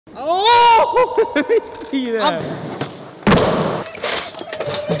Oh! Let me see that.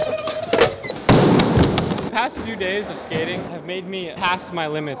 The past few days of skating have made me past my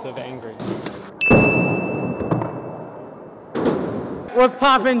limits of angry. What's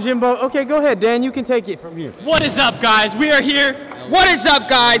poppin', Jimbo? Okay, go ahead, Dan. You can take it from here. What is up, guys? We are here. What is up,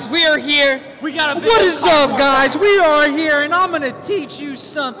 guys? We are here. We got a What is up, guys? We are here, and I'm gonna teach you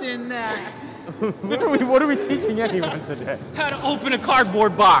something that. What are we teaching anyone today? How to open a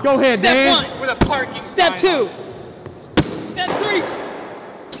cardboard box. Go ahead, Step Dan. 1 with a parking. Step 2. Step 3.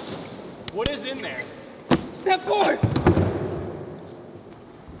 What is in there? Step 4.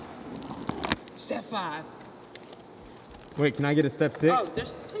 Step 5. Wait, can I get a step 6? Oh,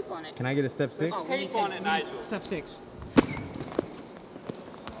 there's tape on it. Can I get a step 6? Oh, Tape on it, Nigel. Step 6.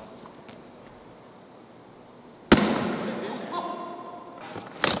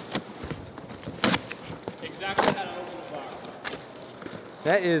 Exactly how to open a box.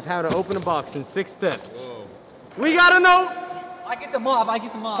 That is how to open a box in 6 steps. Whoa. We gotta know. I get the mob. I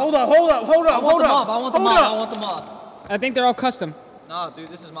get the mob. Hold up, hold up, hold up, I want the mob. I want the mob. I want the mob. I think they're all custom. Nah, dude,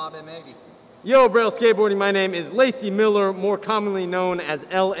 this is Mob and Maggie. Yo, Braille Skateboarding, my name is Lacey Miller, more commonly known as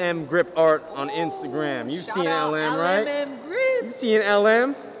LM Grip Art on Instagram. You've seen LM, right? LM Grip. You've seen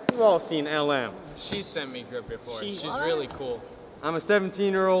LM? We've all seen LM. She sent me Grip before. She's really cool. I'm a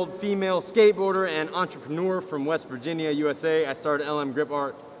 17-year-old female skateboarder and entrepreneur from West Virginia, USA. I started LM Grip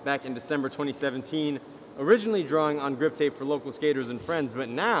Art back in December 2017, originally drawing on grip tape for local skaters and friends, but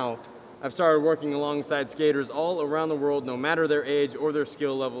now I've started working alongside skaters all around the world, no matter their age or their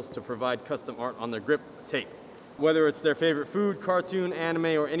skill levels, to provide custom art on their grip tape. Whether it's their favorite food, cartoon, anime,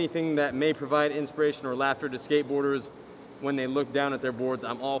 or anything that may provide inspiration or laughter to skateboarders when they look down at their boards,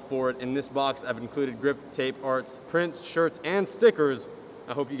 I'm all for it. In this box, I've included grip tape arts, prints, shirts, and stickers.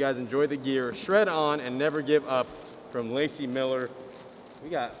 I hope you guys enjoy the gear. Shred on and never give up, from Lacey Miller. We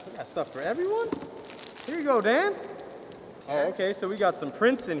got stuff for everyone? Here you go, Dan. Oh, okay, so we got some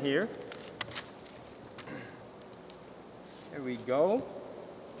prints in here. There we go.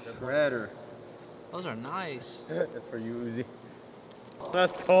 Shredder. Those are nice. That's for you, Uzi.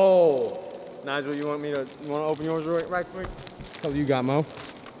 Let's go. Nigel, you want to open yours right quick? What you got, Mo?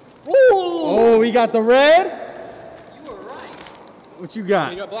 Ooh! Oh, we got the red. You were right. What you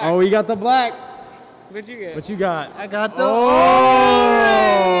got? You got black. Oh, we got the black. What'd you get? What you got? I got the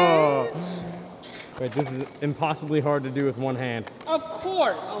orange. Wait, this is impossibly hard to do with one hand. Of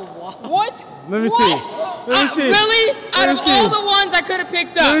course. Oh, wow. What? Let me What? see. Let me see. Really? Out of all the ones I could have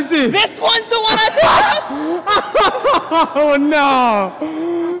picked up, Let me see. this one's the one I picked up? Oh no!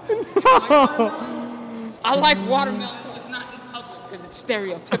 No! I like watermelon, just not in public because it's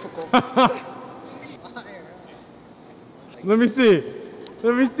stereotypical. Let me see.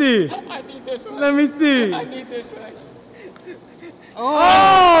 Let me see. I need this one. Let me see. I need this one.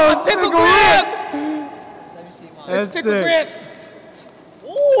 Oh, Pickle grip. grip! Let me see mine. That's It's pickle sick. grip.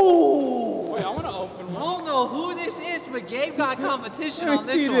 Ooh! Wait, I want to open I one. don't know who this is, but Gabe got competition Let on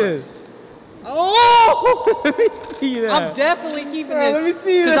me this see one. this. Oh! Let me see that. I'm definitely keeping Yeah, this. let me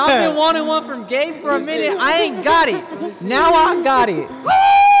see Because that. I've been wanting one from Gabe for a minute. I ain't got it. Now I got it.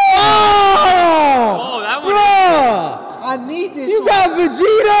 Oh! Oh, that one. Bruh! I need this You one. got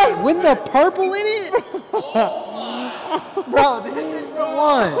Vegeta? With the purple in it? Bro, this is the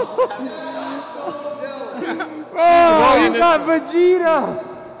one. Oh, you got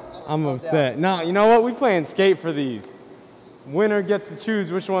Vegeta! I'm upset. No, you know what? We playing skate for these. Winner gets to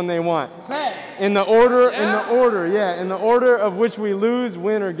choose which one they want. In the order, in the order of which we lose,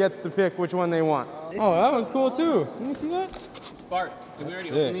 winner gets to pick which one they want. Oh, that one's cool too. Let me see that. Bart, did we already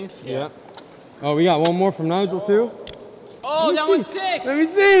Sick. open these? Yeah. Oh, we got one more from Nigel too. Oh, Let that me one's see. sick. Let me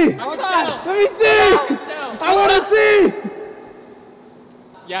see. I can tell. Let me see. I want to see.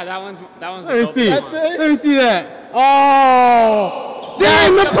 Yeah, that one's Let the me dope see. one. Let me see that. Oh,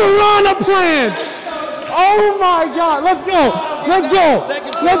 damn, the piranha plant. Oh my God. Let's go. Let's go.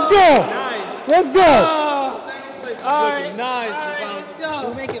 Let's go. Nice. Let's go. All right. Nice. Should we Let's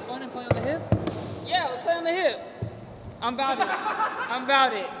go. make it fun and play on the hip? Yeah, let's play on the hip. I'm about it. I'm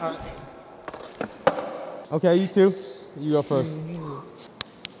about it. Okay, you two. You go first.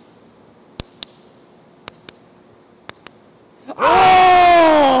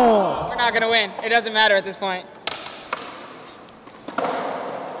 Oh! We're not gonna win. It doesn't matter at this point.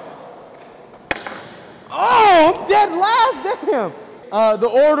 Oh, I'm dead last, damn. The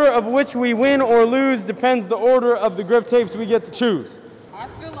order of which we win or lose depends the order of the grip tapes we get to choose. I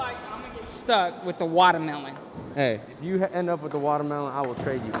feel like I'm gonna get stuck with the watermelon. Hey, if you end up with the watermelon, I will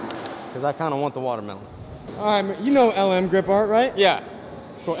trade you. Because I kind of want the watermelon. All right, you know LM Grip Art, right? Yeah.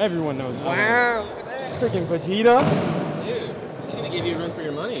 Cool, everyone knows. Wow. Look at that. Freaking Vegeta. Dude, she's gonna might give you a run for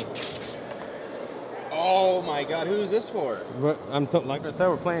your money. Oh my God, who is this for? But like I said,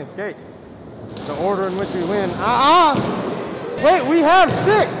 we're playing skate. The order in which we win. Wait, we have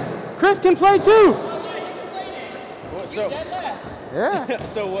 6. Chris can play too. Well, so, Yeah.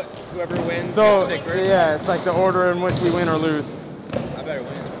 so what? Whoever wins. So gets to pick first? yeah, it's like the order in which we win or lose. I better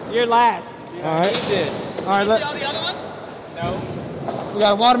win. You're last. All right. Eat this. All right. You see all the other ones? No. We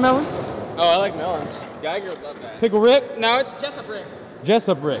got a watermelon. Oh, I like melons. Geiger would love that. Pickle Rick. No, it's Jessup Rick.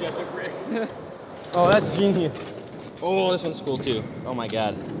 Jessup Rick. Jessup Rick. Oh, that's genius. Oh, this one's cool too. Oh my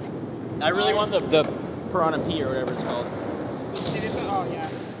God. I really want the Piranha P or whatever it's called. See this one? Oh, yeah.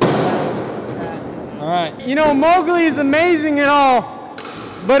 All right. You know, Mowgli is amazing and all,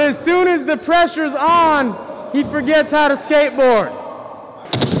 but as soon as the pressure's on, he forgets how to skateboard.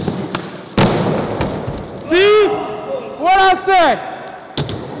 See? What I said?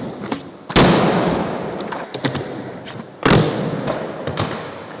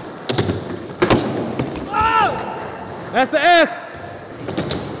 That's the S.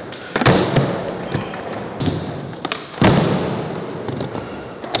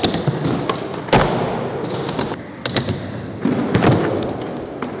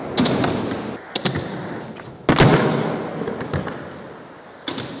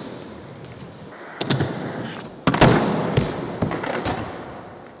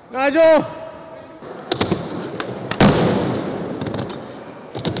 Nigel.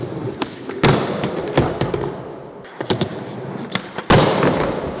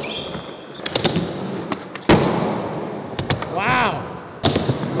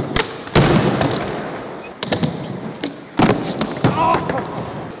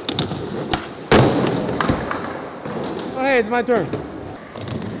 Hey, it's my turn.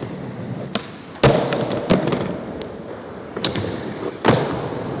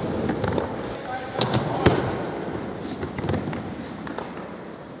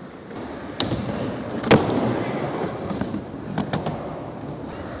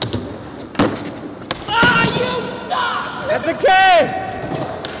 Ah, you suck! That's a K!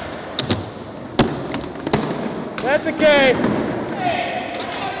 That's a K!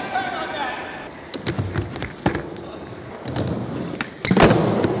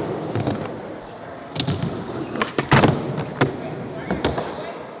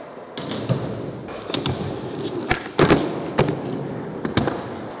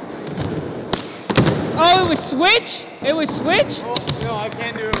 Oh, it was switch? It was switch? Oh, no, I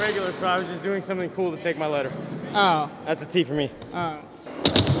can't do it regular, so I was just doing something cool to take my letter. Oh. That's a T for me. Oh.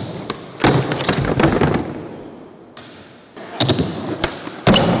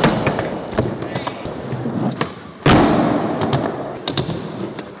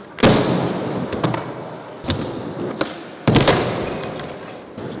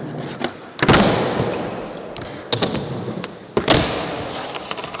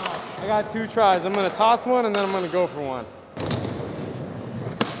 I got 2 tries. I'm gonna toss one and then I'm gonna go for one.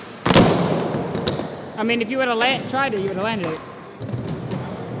 I mean, if you would have tried it, you would have landed it.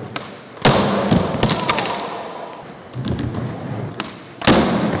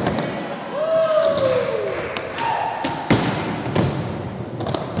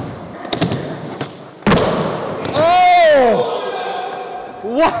 Oh!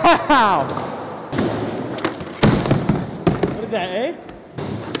 Wow! What is that, A?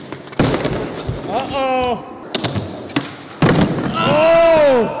 Uh-oh!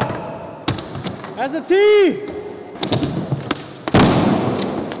 Oh! That's a T!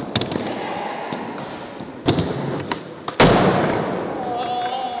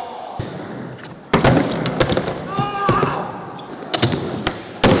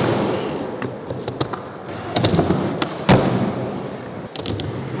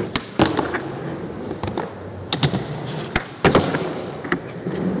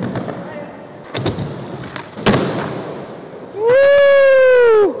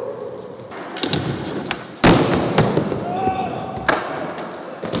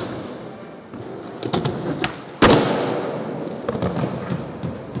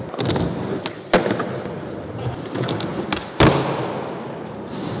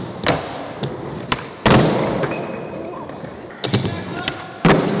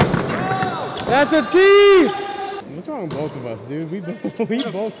 That's a T! What's wrong with both of us, dude? We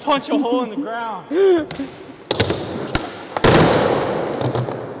both Punch a hole in the ground.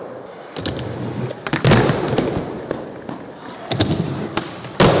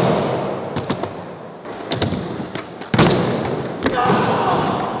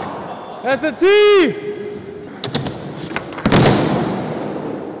 That's a T!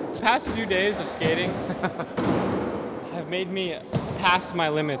 The past few days of skating have made me past my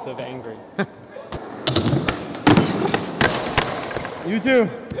limits of angry. You too.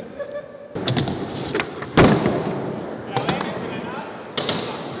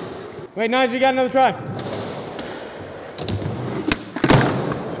 Wait, Nigel, you got another try.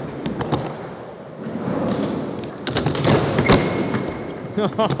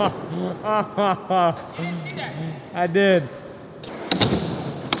 I did.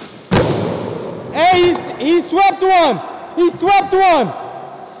 Hey, he swept one. He swept one.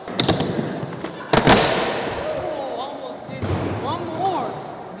 Oh, almost did. One more.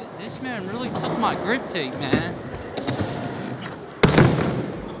 This man really took my grip tape, man.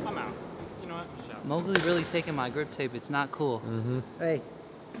 I'm out. You know what? Shut up. Mowgli really taking my grip tape. It's not cool. Hey,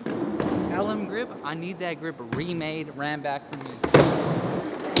 LM grip, I need that grip remade, ran back for me.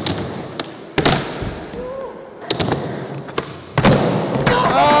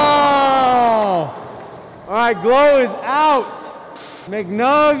 Oh! All right, Glow is out.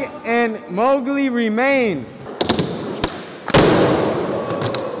 McNug and Mowgli remain.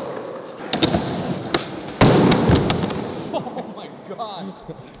 Oh my gosh.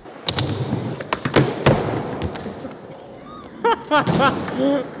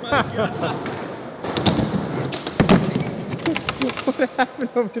 What happened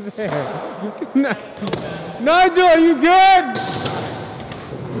over there? Nigel, are you good?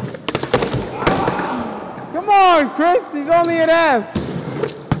 Come on, Chris, he's only an S.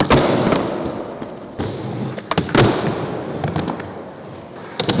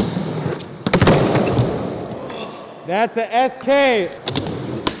 That's a SK.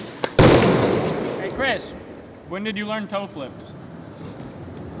 Hey Chris, when did you learn toe flips?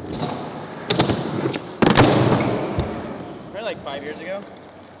 Probably like 5 years ago.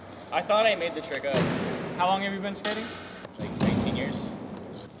 I thought I made the trick up. How long have you been skating? Like 19 years.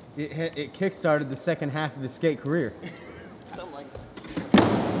 It kick-started the second half of the skate career. Something like that.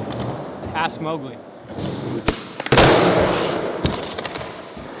 Ask Mowgli.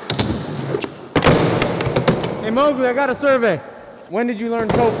 Hey Mowgli, I got a survey. When did you learn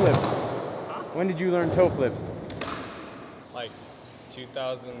toe flips? When did you learn toe flips? Like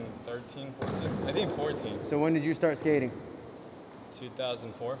 2013, 14? I think 14. So when did you start skating?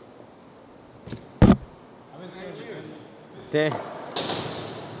 2004. Damn.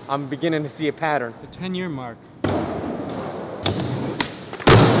 I'm beginning to see a pattern. The 10-year mark.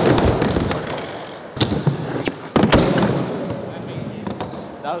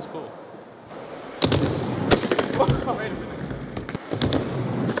 That was cool.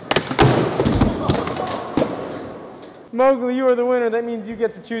 Mowgli, you are the winner. That means you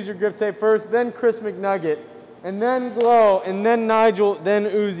get to choose your grip tape first, then Chris McNugget, and then Glow, and then Nigel, then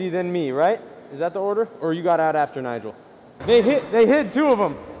Uzi, then me, right? Is that the order? Or you got out after Nigel? They hid two of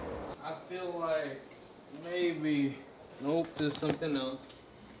them. I feel like maybe. Nope, there's something else.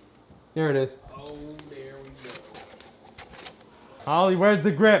 There it is. Oh, there we go. Holly, where's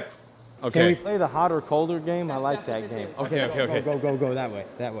the grip? Okay. Can we play the hot or colder game? I like that game. Okay, okay, okay. Go that way,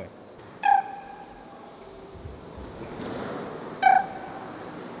 that way.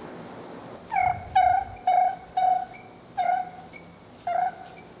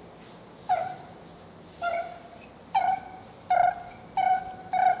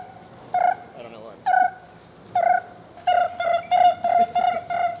 I don't know what.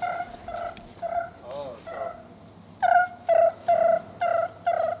 Oh, so.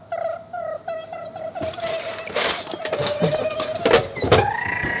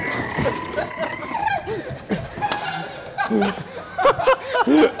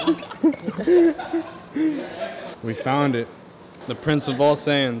 We found it. The Prince of all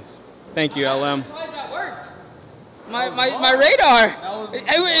Saiyans. Thank you, LM. Why that worked? My radar.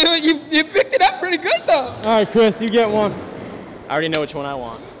 You picked it up pretty good though. All right, Chris, you get one. I already know which one I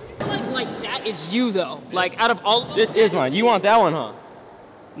want. Like that is you though. Like out of all. This is mine. You want that one, huh?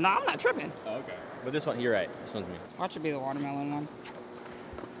 Nah, I'm not tripping. Okay. But this one, you're right. This one's me. Watch it be the watermelon one.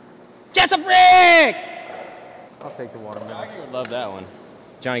 Chesapeake! I'll take the watermelon. I would love that one.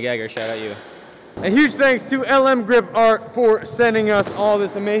 Johnny Gagger, shout out you. A huge thanks to LM Grip Art for sending us all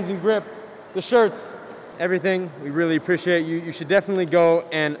this amazing grip, the shirts, everything. We really appreciate you. You should definitely go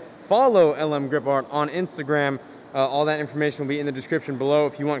and follow LM Grip Art on Instagram. All that information will be in the description below.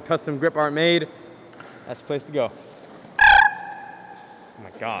 If you want custom grip art made, that's the place to go. Oh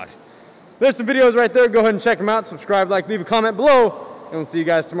my God. There's some videos right there. Go ahead and check them out. Subscribe, like, leave a comment below. And we'll see you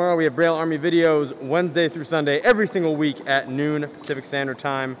guys tomorrow. We have Braille Army videos Wednesday through Sunday every single week at noon Pacific Standard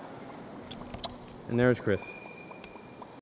Time. And there's Chris.